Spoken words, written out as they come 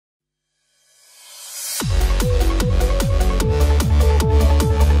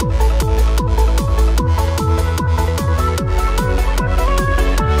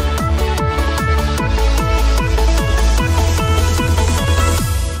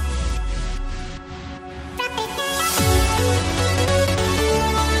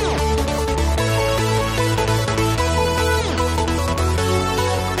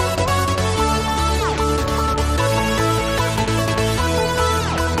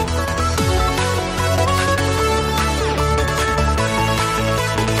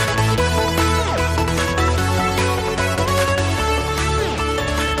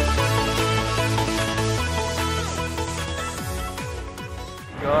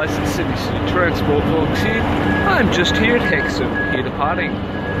guys, it's City Transport Vlogs here. I'm just here at Hexham, here departing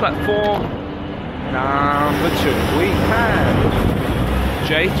platform number 2. We have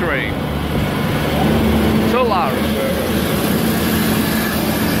J3 to Lara service.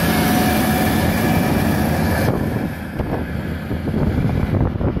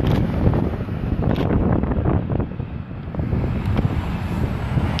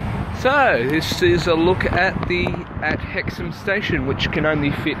 So this is a look at Hexham station, which can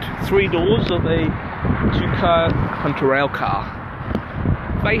only fit 3 doors of a 2-car Hunter rail car,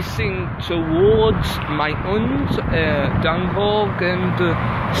 facing towards Maitland, Concord and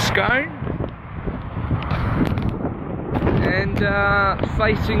Scone, and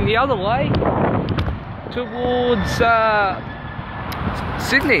facing the other way towards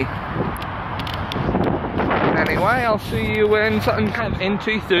Sydney. Anyway, I'll see you when something comes.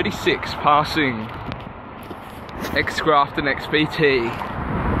 NT36 passing X-Craft and XBT.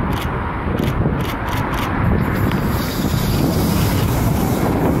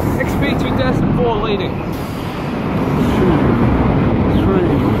 XB 2004 leading. 2, 3,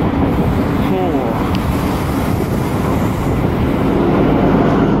 4.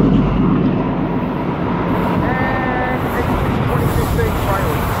 And XB 2015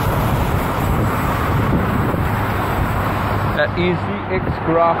 trailing. That is the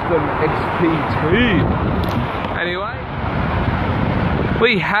X-Grafton XP2. Anyway,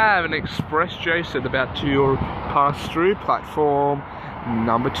 we have an express JSON about to pass through platform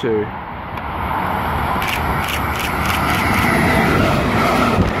number 2.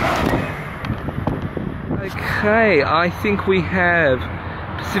 Okay, I think we have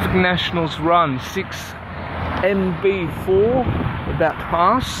Pacific Nationals run 6 MB4 about to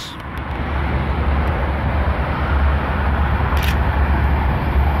pass.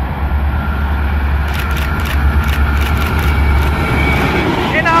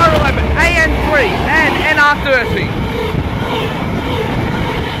 AN3 and NR30.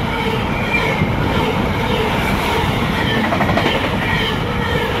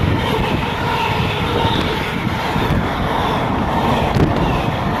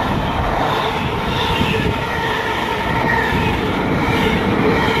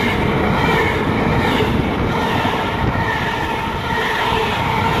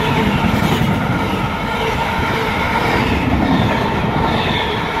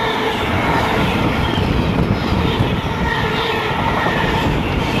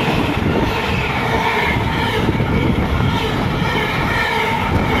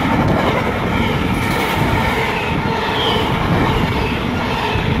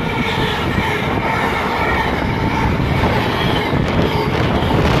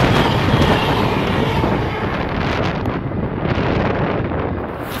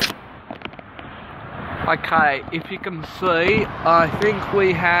 Okay, if you can see, I think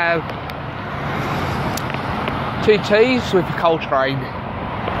we have TTs with the coal train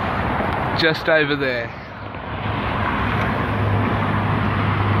just over there.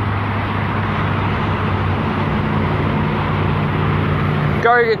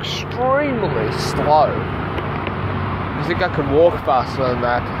 Going extremely slow. I think I could walk faster than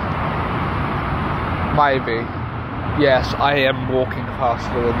that. Maybe. Yes, I am walking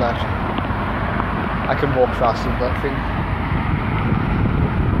faster than that. I can walk faster than that thing.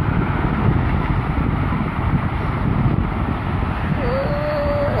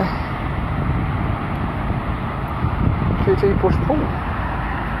 TT push pull.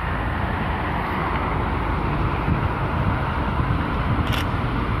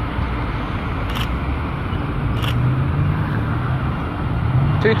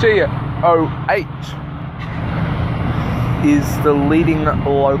 TT08 is the leading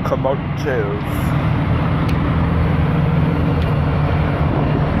locomotive.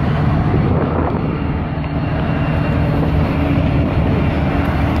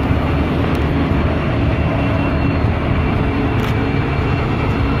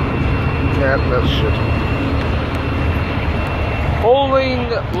 Yeah, that's shit. Hauling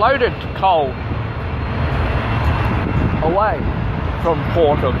loaded coal away from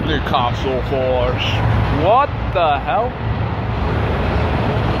Port of Newcastle Falls. What the hell?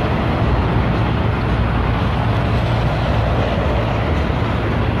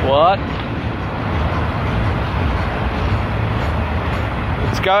 What?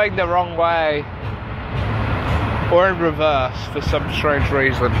 It's going the wrong way. Or in reverse for some strange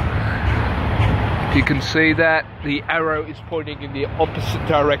reason. You can see that the arrow is pointing in the opposite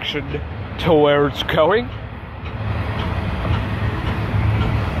direction to where it's going.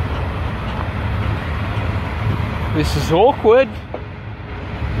 This is awkward.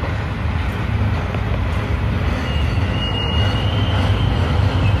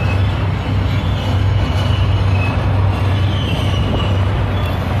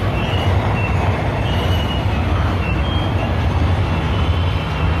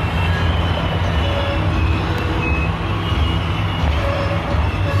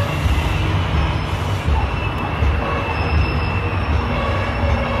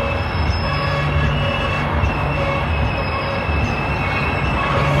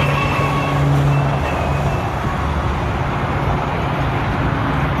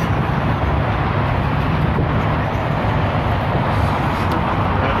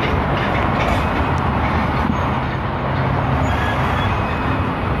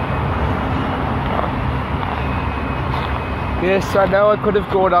 Yes, I know I could have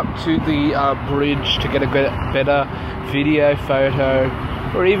gone up to the bridge to get a better video, photo,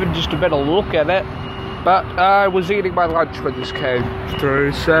 or even just a better look at it, but I was eating my lunch when this came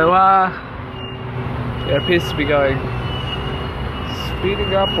through, so it appears to be going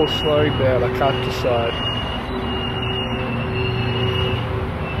speeding up or slowing down, I can't decide.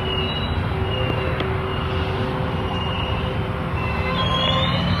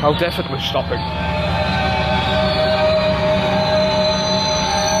 I'll definitely stopping.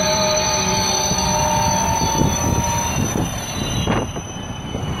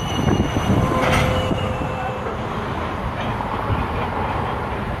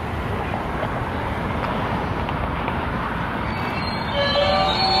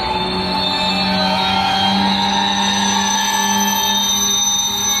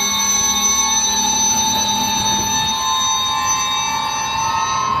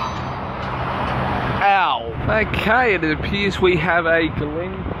 Okay, it appears we have a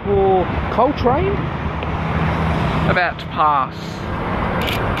Glencore coal train about to pass.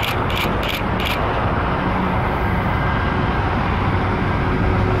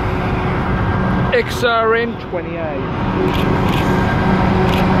 XRN 28.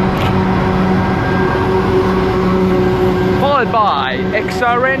 Followed by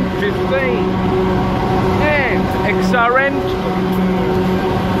XRN 15 and XRN 22.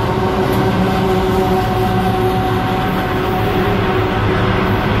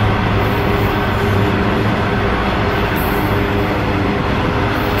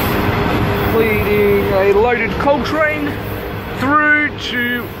 Leading a loaded coal train through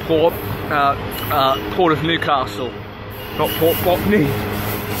to Port of Newcastle, not Port Botany.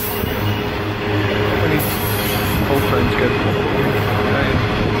 Any coal trains go to Port Botany?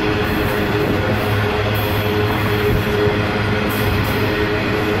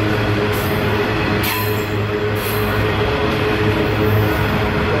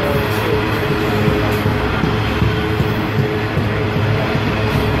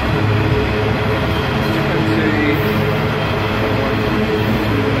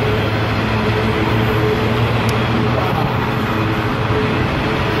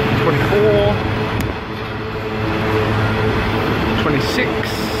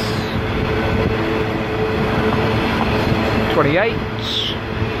 $28,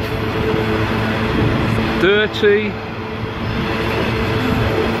 $30,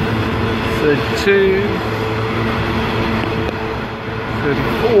 $32,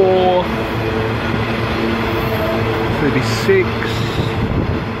 $34, $36,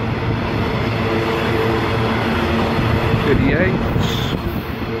 $38,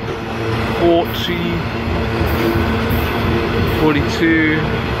 $40, $42,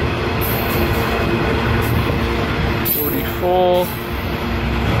 44,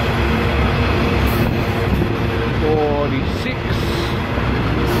 46,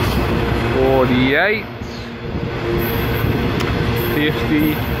 48,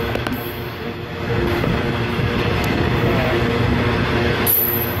 50,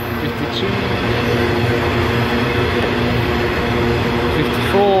 52,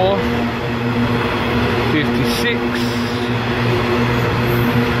 54, 56,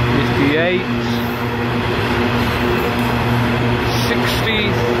 58,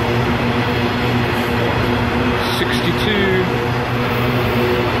 60, 62,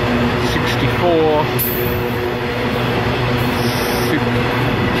 64,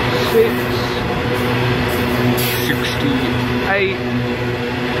 66, 68,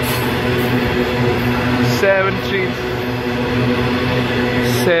 70,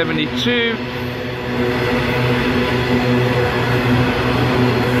 72,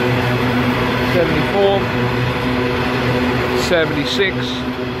 74, 76,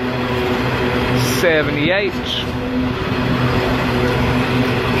 78,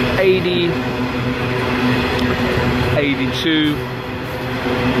 80, 82,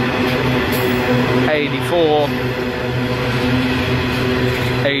 84,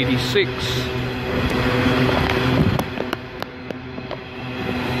 86,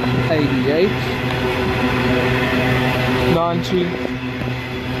 88, 90,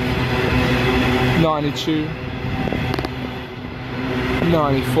 92,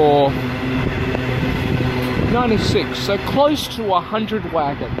 94, 96, so close to 100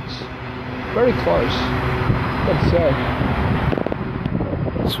 wagons. Very close, let's say.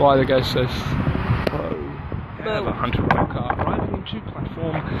 That's why the guy says, oh, we have a 100-wagon car arriving into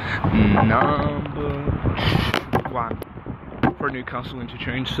platform number 1 for a Newcastle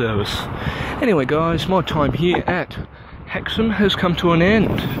interchange service. Anyway guys, my time here at Hexham has come to an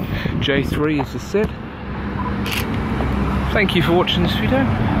end. J3 is the set. Thank you for watching this video.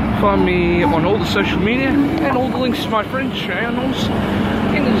 find me on all the social media and all the links to my friends' channels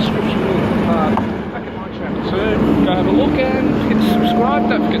in the description back at my channel. So go have a look and hit subscribe.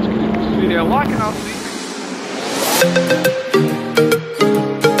 Don't forget to give this video a like, and I'll see you.